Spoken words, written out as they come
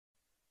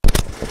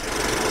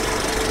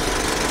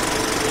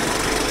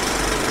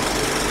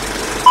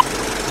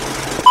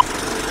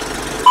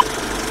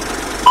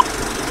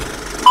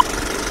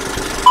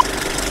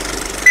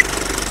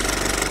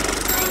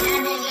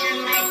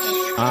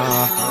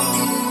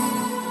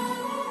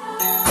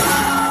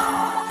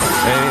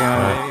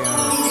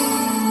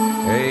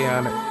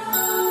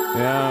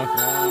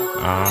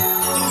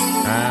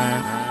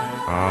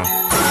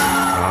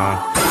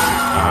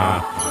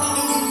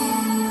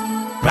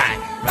Bang.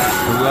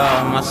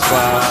 Love my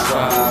squad.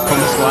 From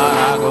the squad,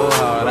 I go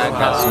hard. I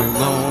got some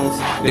goons.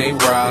 They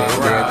raw.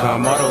 They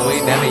come all the way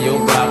down to your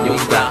block. You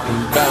got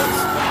them belts.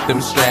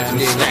 Them straps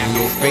get in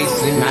your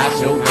face and not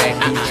your back.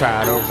 You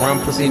try to run,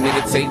 pussy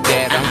nigga, take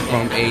that. I'm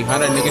from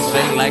 800 niggas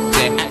straight like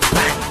that.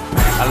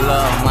 I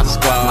love my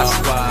squad.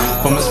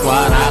 From the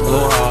squad, I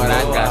go hard.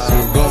 I got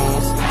some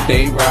goons.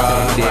 They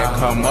raw. They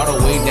come all the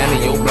way down to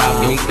your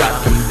block. You got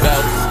them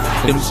belts.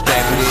 Them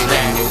straps get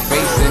in your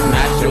face and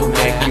not your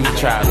back. You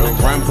try to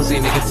run, pussy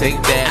nigga,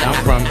 take that. I'm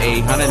from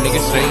 800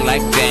 niggas straight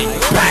like that.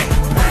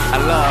 I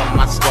love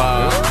my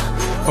squad.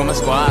 From a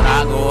squad,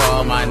 I go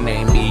all. My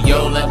name be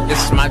Yola,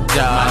 it's my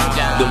job.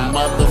 The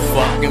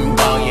motherfucking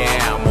ball,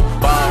 yeah, I'm a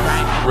ball.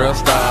 Real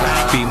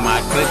Starz, be my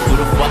clique, who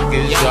the fuck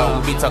is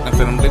y'all? Be talking to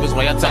them labels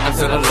while y'all talking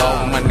to the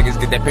law. When my niggas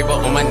get that paper,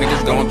 all my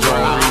niggas gon' draw.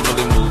 I'm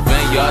really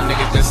moving, y'all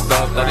niggas just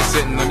stop. Started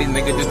sitting on these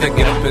niggas just to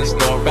get a pissed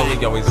off. Really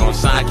always on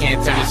shine,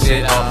 can't turn this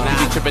shit off. We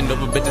be tripping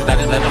over bitches, I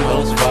just let them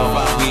hoes fall.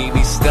 We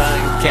be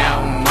stunting,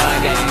 counting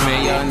money.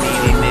 Man, y'all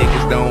needy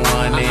niggas don't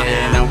want it.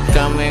 And I'm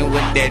coming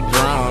with that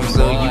drum,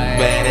 so you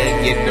better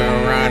get the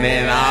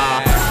running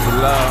off.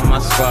 Love my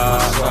squad.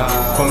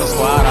 From the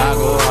squad, I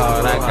go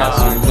hard. I got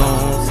some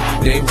goons.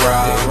 They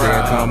raw. They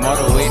come all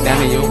the way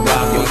down to your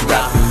block. You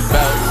got them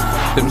belts.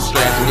 Them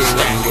straps get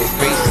in your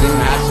face and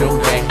not your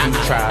back. You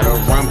try to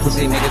run,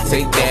 pussy nigga,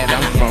 take that.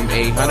 I'm from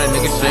 800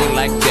 niggas straight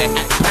like that.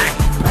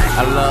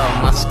 I love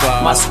my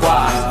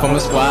squad. From the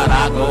squad,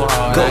 I go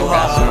hard. I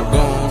got some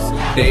goons.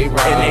 They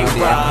raw. They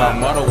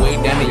come all the way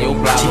down to your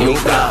block. You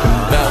got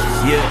them belts.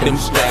 Them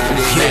straps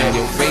get in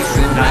your face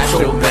and not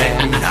your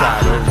back. You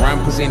try to run,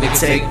 pussy nigga,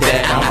 take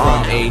that. I'm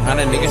from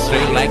 800 niggas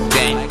straight like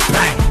that.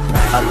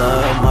 I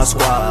love my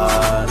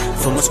squad.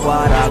 From the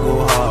squad, I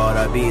go hard.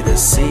 I be the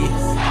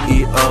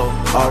CEO.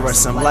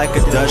 Alright, I'm like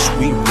a Dutch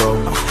we roll.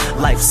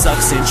 Life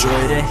sucks,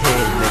 enjoy the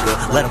head,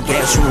 nigga. Let them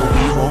gas you,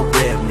 we won't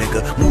rev,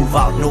 nigga. Move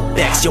out, no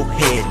backs, your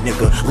head,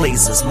 nigga.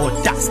 Lasers, more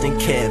dots than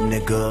Kev,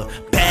 nigga.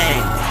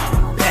 Bang,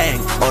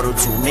 bang.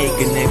 Auto-tune make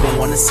a nigga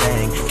wanna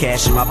sing.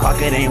 Cash in my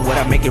pocket ain't what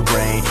I make it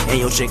rain. And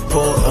your chick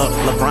pull up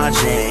LeBron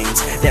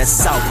James. That's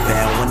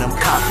southbound when them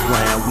cops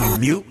round. We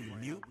mute.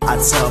 I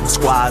tell the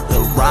squad to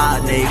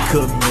ride, they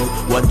commute.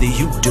 What do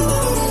you do?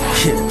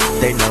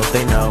 They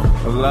know.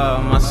 I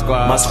love my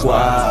squad.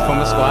 From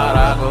the squad,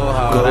 I go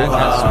hard. I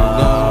got some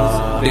goons.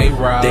 They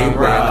raw. They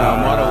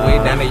come all the way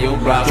down to your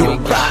block. You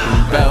got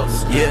them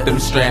belts. Them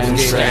straps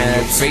get in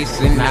your face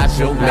and not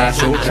your back.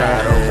 You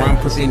try to run,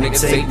 pussy nigga,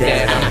 take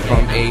that. I'm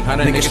from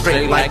 800 niggas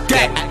straight like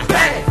that.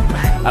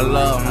 I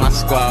love my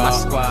squad.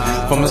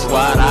 From the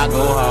squad, I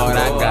go hard.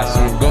 I got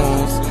some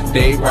goons.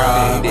 They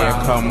raw. They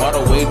come all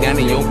the way down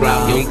to your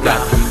block. You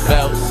got them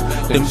belts.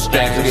 Them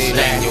straps get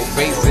in your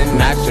face and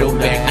not your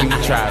back. You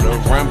try to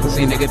run,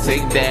 pussy nigga,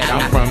 take that.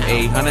 I'm from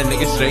 800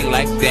 niggas straight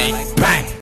like that. Bang.